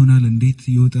ስታርታፕ ይሆናል እንዴት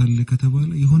ይወጣል ከተባለ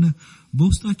የሆነ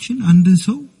በውስጣችን አንድን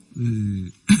ሰው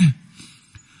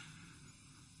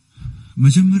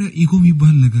መጀመሪያ ኢጎ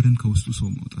የሚባል ነገርን ከውስጡ ሰው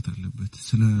ማውጣት አለበት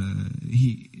ስለ ይሄ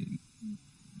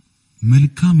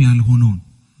መልካም ያልሆነውን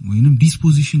ወይንም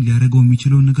ዲስፖዚሽን ሊያደርገው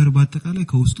የሚችለው ነገር በአጠቃላይ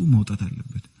ከውስጡ ማውጣት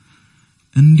አለበት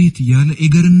እንዴት ያለ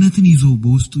ኤገርነትን ይዞ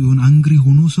በውስጡ የሆነ አንግሪ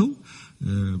ሆኖ ሰው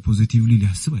ፖዚቲቭሊ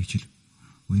ሊያስብ አይችልም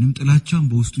ወይንም ጥላቻን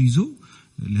በውስጡ ይዞ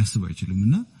ሊያስብ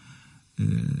አይችልምና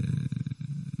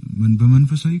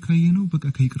በመንፈሳዊ ካየነው በቃ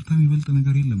ከይቅርታ የሚበልጥ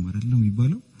ነገር የለም አይደለም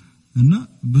ይባላል እና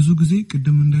ብዙ ጊዜ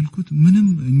ቀደም እንዳልኩት ምንም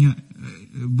እኛ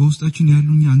በውስጣችን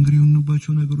ያሉኛ አንግሪ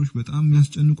የሆኑባቸው ነገሮች በጣም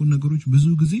የሚያስጨንቁ ነገሮች ብዙ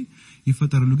ጊዜ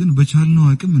ይፈጠራሉ ግን በቻልነው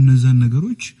አቅም እነዛን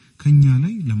ነገሮች ከኛ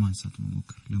ላይ ለማንሳት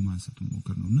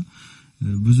መሞከር ነውና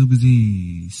ብዙ ጊዜ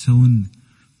ሰውን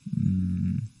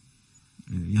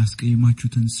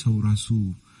ያስቀየማችሁትን ሰው ራሱ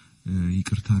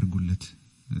ይቅርታ አድርጉለት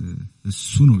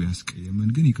እሱ ነው ያስቀየመን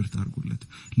ግን ይቅርታ አድርጉለት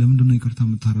ለምንድነው ይቅርታ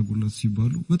የምታረጉለት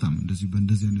ሲባሉ በጣም እንደዚህ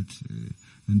በእንደዚህ አይነት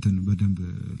እንትን በደንብ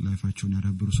ላይፋቸውን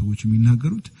ያዳበሩ ሰዎች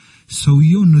የሚናገሩት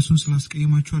ሰውየው እነሱን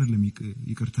ስላስቀየማቸው አይደለም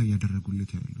ይቅርታ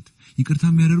ያደረጉለት ያሉት ይቅርታ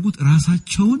የሚያደርጉት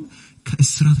ራሳቸውን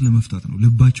ከእስራት ለመፍታት ነው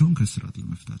ልባቸውን ከእስራት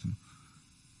ለመፍታት ነው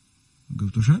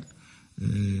ገብቶሻል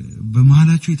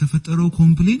በመሃላቸው የተፈጠረው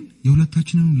ኮምፕሌን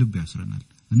የሁለታችንን ልብ ያስረናል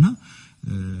እና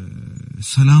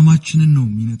ሰላማችንን ነው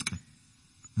የሚነጥቀን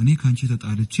እኔ ካንቺ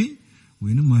ተጣልቼ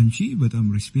ወይንም አንቺ በጣም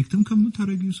ሪስፔክትም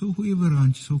ከምታረጊው ሰው whoever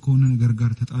አንቺ ሰው ከሆነ ነገር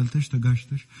ጋር ተጣልተሽ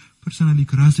ተጋሽተሽ ፐርሰናሊ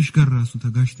ከራስሽ ጋር ራሱ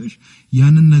ተጋሽተሽ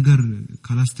ያንን ነገር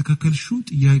ካላስተካከልሽው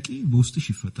ጥያቄ በውስጥሽ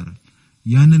ይፈጠራል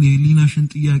ያንን የሊናሽን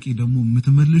ጥያቄ ደግሞ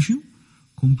የምትመልሺው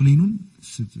ኮምፕሌኑን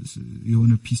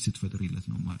የሆነ ፒስ ትፈጥሪለት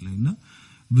ነው ማለት ነውና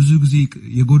ብዙ ጊዜ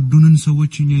የጎዱንን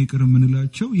ሰዎችኛ ይቅር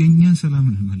ምንላቸው የኛን ሰላም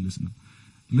እንመልስ ነው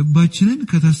ልባችንን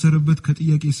ከታሰረበት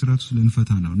ከጥያቄ ስራት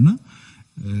ስለንፈታ ነውና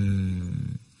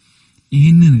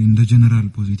ይሄንን እንደ ጀነራል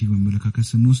ፖዚቲቭ አመለካከት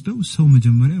ስንወስደው ሰው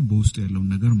መጀመሪያ በውስጥ ያለው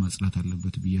ነገር ማጽዳት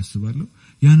አለበት ብዬአስባለሁ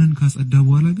ያንን ካጸዳ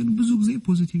በኋላ ግን ብዙ ጊዜ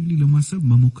ፖዚቲቭሊ ለማሰብ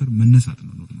መሞከር መነሳት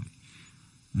ነው ኖርማል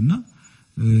እና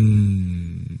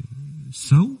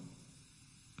ሰው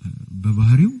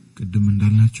በባህሪው ቅድም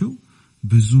እንዳልናቸው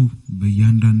ብዙ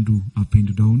በእያንዳንዱ አፕ ኤንድ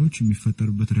ዳውኖች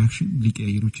የሚፈጠርበት ሪአክሽን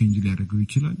ሊቀያየሩ ቼንጅ ሊያደርገው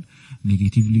ይችላል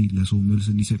ኔጌቲቭሊ ለሰው መልስ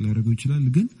እንዲሰጥ ሊያደርገው ይችላል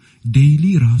ግን ዴይሊ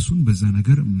ራሱን በዛ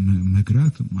ነገር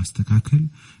መግራት ማስተካከል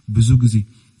ብዙ ጊዜ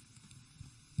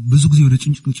ወደ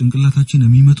ጭንቅላታችን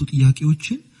የሚመጡ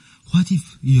ጥያቄዎችን ዋቲፍ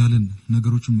ይያለን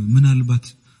ነገሮችን ምናልባት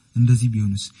እንደዚህ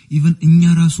ቢሆንስ ኢቭን እኛ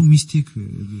ራሱ ሚስቴክ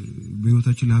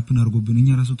በህይወታችን ላይ ሀፕን አድርጎብን እኛ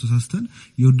ራሱ ተሳስተን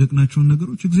የወደቅናቸው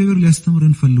ነገሮች እግዚአብሔር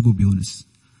ሊያስተምረን ፈልጎ ቢሆንስ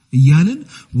ይያለን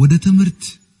ወደ ትምርት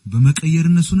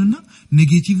በመቀየርነሱንና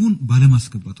ኔጌቲቭን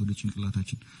ባለማስገባት ወደ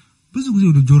ጭንቅላታችን ብዙ ጊዜ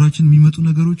ወደ ጆሮአችን የሚመጡ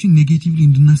ነገሮችን ኔጌቲቭሊ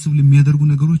እንድናስብ ለሚያደርጉ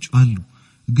ነገሮች አሉ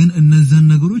ግን እነዛን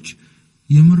ነገሮች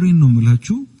የምሬን ነው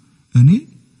የምላችሁ እኔ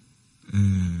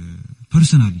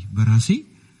ፐርሰናሊ በራሴ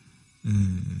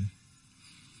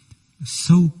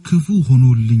ሰው ክፉ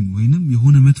ሆኖልኝ ወይንም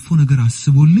የሆነ መጥፎ ነገር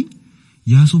አስቦልኝ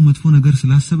ያ ሰው መጥፎ ነገር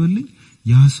ስላሰበልኝ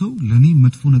ያ ሰው ለኔ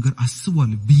መጥፎ ነገር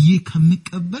አስቧል ብዬ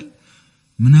ከምቀበል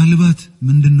ምናልባት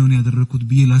ምንድነው ነው ያደረኩት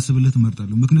ብዬ ላስብለት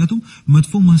መርጣለሁ ምክንያቱም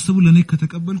መጥፎ ማሰቡ ለኔ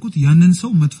ከተቀበልኩት ያንን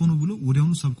ሰው መጥፎ ነው ብሎ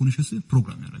ወዲያውኑ ሳብኮንሺየስ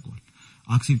ፕሮግራም ያደርጋል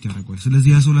አክሴፕት ያደርጋል ስለዚህ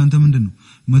ያ ሰው ላንተ ምንድነው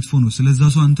መጥፎ ነው ስለዛ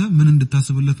ሰው አንተ ምን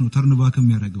እንድታስብለት ነው ተርን ባክ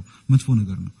የሚያደርገው መጥፎ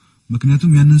ነገር ነው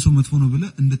ምክንያቱም ያንን ሰው መጥፎ ነው ብለ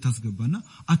እንድታስገባና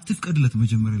አትፍቀድለት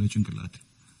መጀመሪያ ለጭንቅላት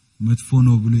መጥፎ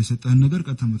ነው ብሎ የሰጠን ነገር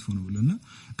ቀጥታ መጥፎ ነው ብለና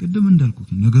ቅድም እንዳልኩት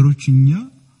ነገሮችኛ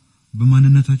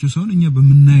በማንነታቸው ሳይሆን እኛ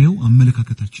በመናየው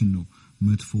አመለካከታችን ነው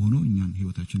መጥፎ ሆኖ እኛን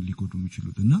ህይወታችን ሊጎዱ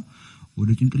የሚችሉትና ወደ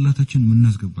ጭንቅላታችን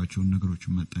ምናስገባቸው ነገሮች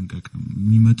መጠንቀቅ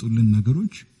የሚመጡልን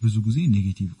ነገሮች ብዙ ጊዜ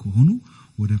ኔጌቲቭ ከሆኑ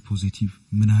ወደ ፖዚቲቭ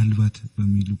ምናልባት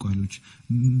በሚሉ ቃሎች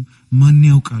ማን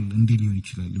ያውቃል እንዴ ሊሆን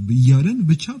ይችላል በእያለን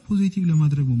ብቻ ፖዚቲቭ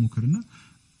ለማድረግ መሞከርና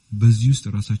በዚህ ውስጥ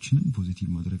ራሳችንን ፖዚቲቭ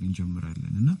ማድረግ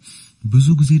እንጀምራለንና ብዙ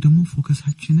ጊዜ ደግሞ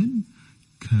ፎከሳችንን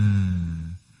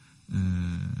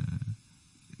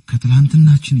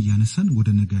ከትላንትናችን ያነሳን ወደ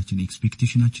ነጋችን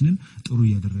ኤክስፔክቴሽናችንን ጥሩ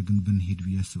ያደረግን ብንሄድ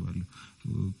ብያስባለሁ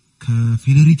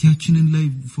ከፌለሪቲያችንን ላይ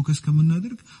ፎከስ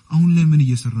ከምናደርግ አሁን ላይ ምን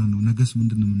እየሰራን ነው ነገስ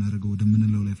ምንድነው የምናደርገው ወደ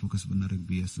ምንለው ላይ ፎከስ ብናደርግ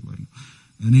ብያስባለሁ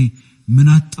እኔ ምን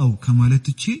አጣው ከማለት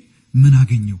እቺ ምን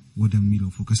አገኘው ወደሚለው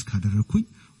ፎከስ ካደረኩኝ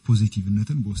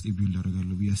ፖዚቲቭነትን በውስጤ ቢልድ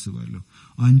አደርጋለሁ ብያስባለሁ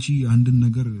አንቺ አንድን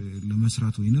ነገር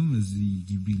ለመስራት ወይንም እዚህ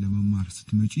ግቢ ለመማር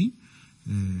ስትመጪ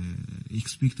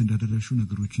ኤክስፔክት እንዳደረግሽው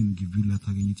ነገሮችን ግቢው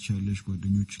ላታገኝ ትችላለሽ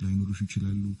ጓደኞች ላይኖሩሽ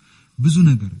ይችላሉ ብዙ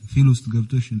ነገር ፌል ውስጥ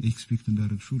ገብተሽ ኤክስፔክት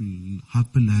እንዳደረግሽው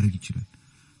ሀፕን ላያደርግ ይችላል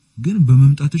ግን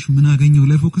በመምጣትሽ ምን አገኘው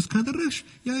ላይ ፎከስ ካደረግሽ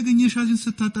ያገኘሻችን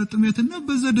ስታጣጥሚያትና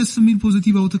በዛ ደስ የሚል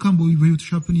ፖዚቲቭ አውትካም በህይወትሽ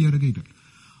ሀፕን ያደርጋ ይላል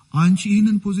አንቺ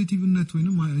ይሄንን ፖዚቲቭነት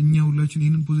ወይንም እኛ ሁላችን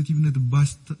ይሄንን ፖዚቲቭነት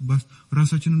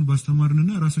ራሳችንን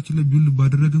ባስተማርንና ራሳችን ላይ ቢልድ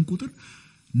ባደረግን ቁጥር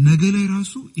ነገ ላይ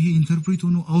ራሱ ይሄ ኢንተርፕሬት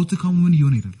ሆኖ አውትካሙ ምን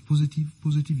ይሆን ይላል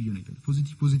ፖዚቲቭ ይሆን ይላል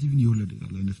ፖዚቲቭን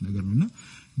ይወለዳል አይነት ነገር ነውና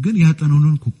ግን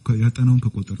ያጠናውን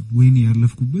ከቆጠር ወይኔ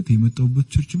ያለፍኩበት የመጣውበት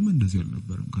ቸርችም እንደዚህ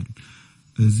አልነበረም ካል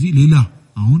እዚህ ሌላ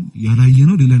አሁን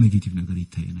ያላየነው ሌላ ኔጌቲቭ ነገር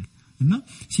ይታየናል እና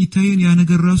ሲታየን ያ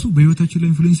ነገር ራሱ በህይወታችን ላይ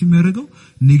ኢንፍሉዌንስ የሚያደርገው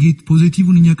ኔጌቲቭ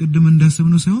ፖዚቲቭን እኛ ቀደም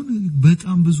እንዳሰብነው ሳይሆን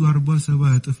በጣም ብዙ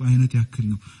 40-70 እጥፍ አይነት ያክል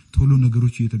ነው ቶሎ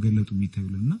ነገሮች እየተገለጡ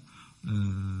የሚታዩልና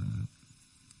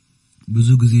ብዙ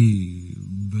ጊዜ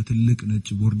በትልቅ ነጭ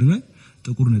ቦርድ ላይ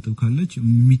ጥቁር ነጥብ ካለች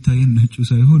የሚታየን ነጭ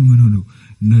ሳይሆን ምን ሆነው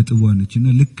ነጥቧ ነችና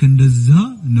ልክ እንደዛ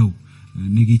ነው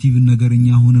ኔጌቲቭ ነገርኛ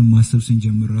ሆነን ማሰብ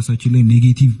ስንጀምር ራሳችን ላይ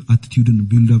ኔጌቲቭ አቲቲዩድን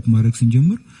ቢልድ አፕ ማድረግ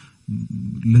ስንጀምር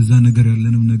ለዛ ነገር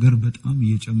ያለንም ነገር በጣም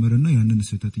እየጨመረና ያንን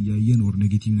ስህተት ያያየን ኦር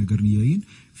ኔጌቲቭ ነገር ያያየን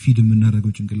ፊድ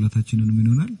የምናደርገው ጭንቅላታችንን ምን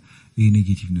ይሆናል ይሄ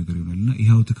ኔጌቲቭ ነገር ይሆናልና ይሄ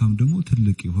አውትካም ደግሞ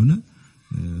ትልቅ የሆነ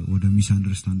ወደ ሚስ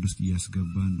አንደርስታንድ ውስጥ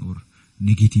ያስገባን ኦር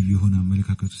ኔጌቲቭ የሆነ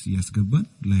አመለካከት ውስጥ ያስገባን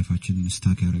ላይፋችንን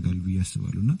ስታክ ያደርጋል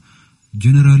ብያስባለሁና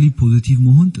ጀነራሊ ፖዚቲቭ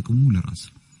መሆን ጥቅሙ ለራስ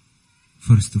ነው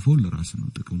ፈርስት ኦፍ ኦል ለራስ ነው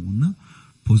ጥቅሙና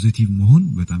ፖዚቲቭ መሆን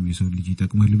በጣም የሰው ልጅ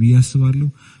ይጠቅማል ብያስባለሁ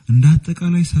እንደ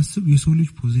አጠቃላይ ሳስብ የሰው ልጅ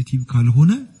ፖዚቲቭ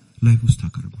ካልሆነ ላይፍ ውስጥ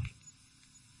ታከርጓል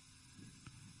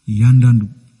ያንዳንዱ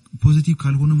ፖዚቲቭ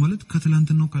ካልሆነ ማለት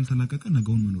ከትላንትናው ካልተላቀቀ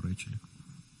ነገውን መኖር አይችልም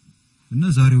እና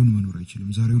ዛሬውን መኖር አይችልም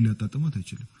ዛሬውን ሊያጣጥማት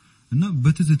አይችልም እና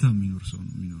በትዝታ የሚኖር ሰው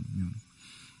ነው የሚሆነው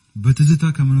በትዝታ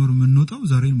ከመኖር የምንወጣው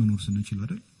ዛሬን መኖር ስንችል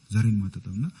አይደል ዛሬን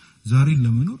ማጣጣምና ዛሬን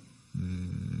ለመኖር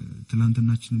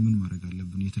ትላንትናችንን ምን ማድረግ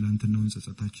አለብን የትላንትናውን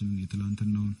ጸጸታችንን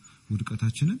የትላንትናውን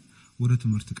ውድቀታችንን ወደ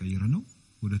ትምህርት ቀይረነው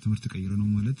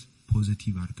ማለት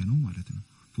ፖዚቲቭ አድርገነው ማለት ነው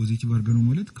ፖዚቲቭ አድርገነው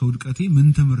ማለት ከውድቀቴ ምን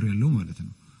ተምሬያለሁ ማለት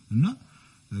ነው እና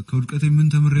ከውድቀቴ ምን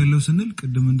ተምሬያለሁ ስንል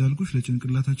ቅድም እንዳልኩሽ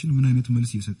ለጭንቅላታችን ምን አይነት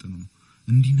መልስ እየሰጠነው ነው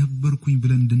እንዲነበርኩኝ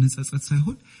ብለን እንድንጸጸት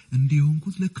ሳይሆን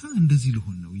እንዲሆንኩት ለካ እንደዚህ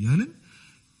ልሆን ነው ያለን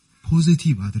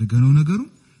ፖዚቲቭ አድርገነው ነገሩን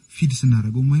ፊድ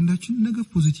ስናደርገው ማይንዳችን ነገ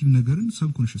ፖዚቲቭ ነገርን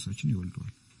ሰብኮንሺየሳችን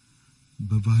ይወልደዋል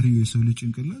በባህሪው የሰው ልጅ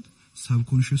ጭንቅላት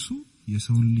ሰብኮንሺየሱ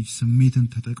የሰው ልጅ ስሜትን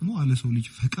ተጠቅሞ አለ ሰው ልጅ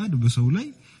ፈቃድ በሰው ላይ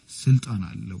ስልጣን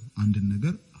አለው አንድ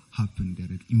ነገር ሃፕን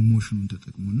እንዲያደርግ ኢሞሽኑን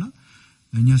ተጠቅሞና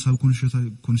እኛ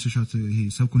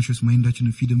ሰብኮንሺየስ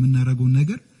ማይንዳችንን ፊድ የምናደርገው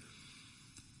ነገር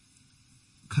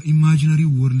ከኢማጂነሪ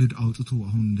ወርልድ አውጥቶ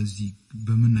አሁን እንደዚህ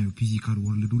በመናየው ፊዚካል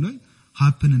ወርልዱ ላይ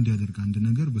ሃፕን እንዲያደርግ አንድ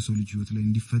ነገር በሰው ልጅ ህይወት ላይ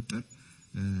እንዲፈጠር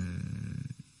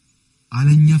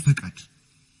አለኛ ፈቃድ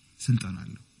ስልጣን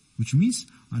አለው which means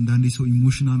አንዳንዴ ሰው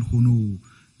ኢሞሽናል ሆኖ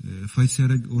ፋይት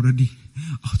ሲያደርግ ኦሬዲ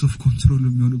አውት ኦፍ ኮንትሮል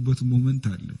የሚሆንበት ሞመንት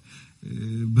አለ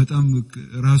በጣም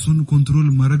ራሱን ኮንትሮል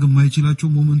ማድረግ የማይችላቸው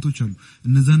ሞመንቶች አሉ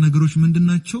እነዛ ነገሮች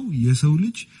ምንድናቸው የሰው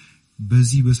ልጅ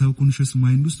በዚህ በሰብኮንሺየስ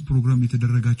ማይንድ ውስጥ ፕሮግራም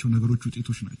የተደረጋቸው ነገሮች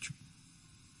ውጤቶች ናቸው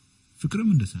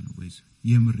ፍቅርም እንደዛ ነው ወይስ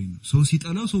የምሬ ነው ሰው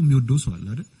ሲጠላው ሰው የሚወደው ሰው አለ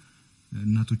አይደል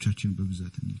እናቶቻችን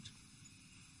በብዛት እንዴት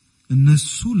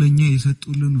እነሱ ለኛ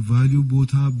የሰጡልን ቫልዩ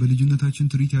ቦታ በልጅነታችን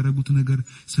ትሪት ያደረጉት ነገር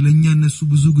ስለኛ እነሱ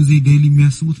ብዙ ጊዜ ዴይሊ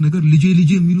የሚያስቡት ነገር ልጄ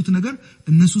የሚሉት ነገር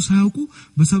እነሱ ሳያውቁ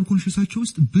በሰብኮንሺየሳቸው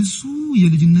ውስጥ ብዙ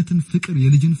የልጅነትን ፍቅር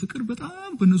የልጅን ፍቅር በጣም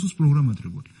በእነሱ ውስጥ ፕሮግራም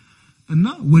አድርገዋል እና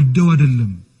ወደው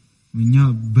አይደለም እኛ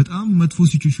በጣም መጥፎ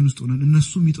ሲቹዌሽን ውስጥ ሆነን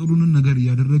እነሱ የሚጠሉንን ነገር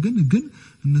ያደረገን ግን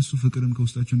እነሱ ፍቅርን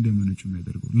ከውስጣቸው እንዲያመነጩ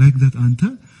የሚያደርገው ላይክ ዳት አንተ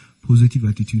ፖዚቲቭ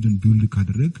አቲቲዩድን ቢልድ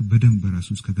ካደረግ በደንብ በራሱ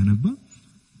ውስጥ ከገነባ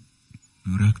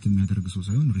ሪአክት የሚያደርግ ሰው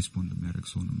ሳይሆን ሪስፖንድ የሚያደርግ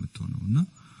ሰው ነው የምትሆነውና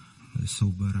ሰው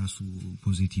በራሱ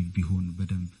ፖዚቲቭ ቢሆን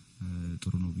በደንብ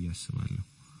ጥሩ ነው ብያስባለሁ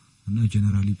እና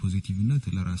ጀነራሊ ፖዚቲቭነት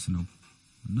ለራስ ነው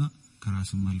እና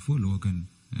ከራስም አልፎ ለወገን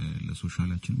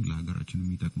ለሶሻላችንም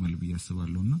ለሀገራችንም ይጠቅማል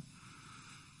ብያስባለሁና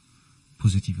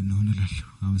ፖዚቲቭ ነው እንላለሁ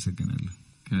አመሰግናለሁ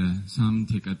ከሳምንት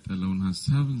የቀጠለውን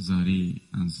ሐሳብ ዛሬ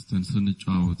አንስተን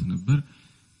ስንጫወት ነበር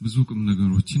ብዙ ቁም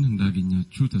ነገሮችን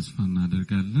እንዳገኛችሁ ተስፋ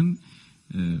እናደርጋለን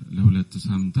ለሁለት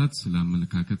ሳምንታት ስለ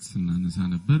አመለካከት ስናነሳ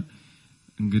ነበር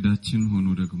እንግዳችን ሆኖ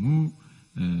ደግሞ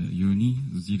ዮኒ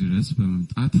እዚህ ድረስ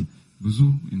በመምጣት ብዙ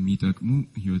የሚጠቅሙ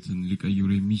ህይወትን ሊቀይሩ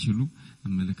የሚችሉ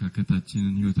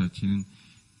አመለካከታችንን ህይወታችንን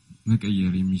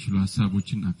መቀየር የሚችሉ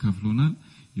ሐሳቦችን አካፍሎናል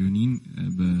ዮኒን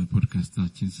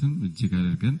በፖድካስታችን ስም እጅግ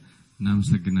አድርገን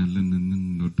እናመሰግናለን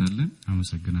እንወዳለን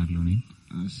አመሰግናለሁ እኔ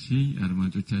እሺ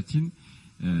አድማጮቻችን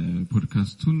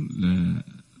ፖድካስቱን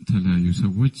ለተለያዩ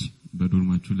ሰዎች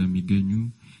በዶርማችሁ ለሚገኙ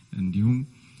እንዲሁም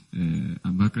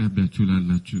በአቅራቢያችሁ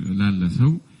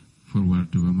ላላችሁ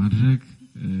ፎርዋርድ በማድረግ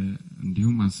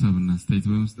እንዲሁም ሐሳብና አስተያየት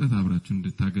በመስጠት አብራችሁ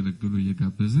እንድታገለግሉ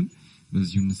እየጋበዝን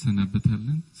በዚሁ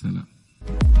እንሰናበታለን ሰላም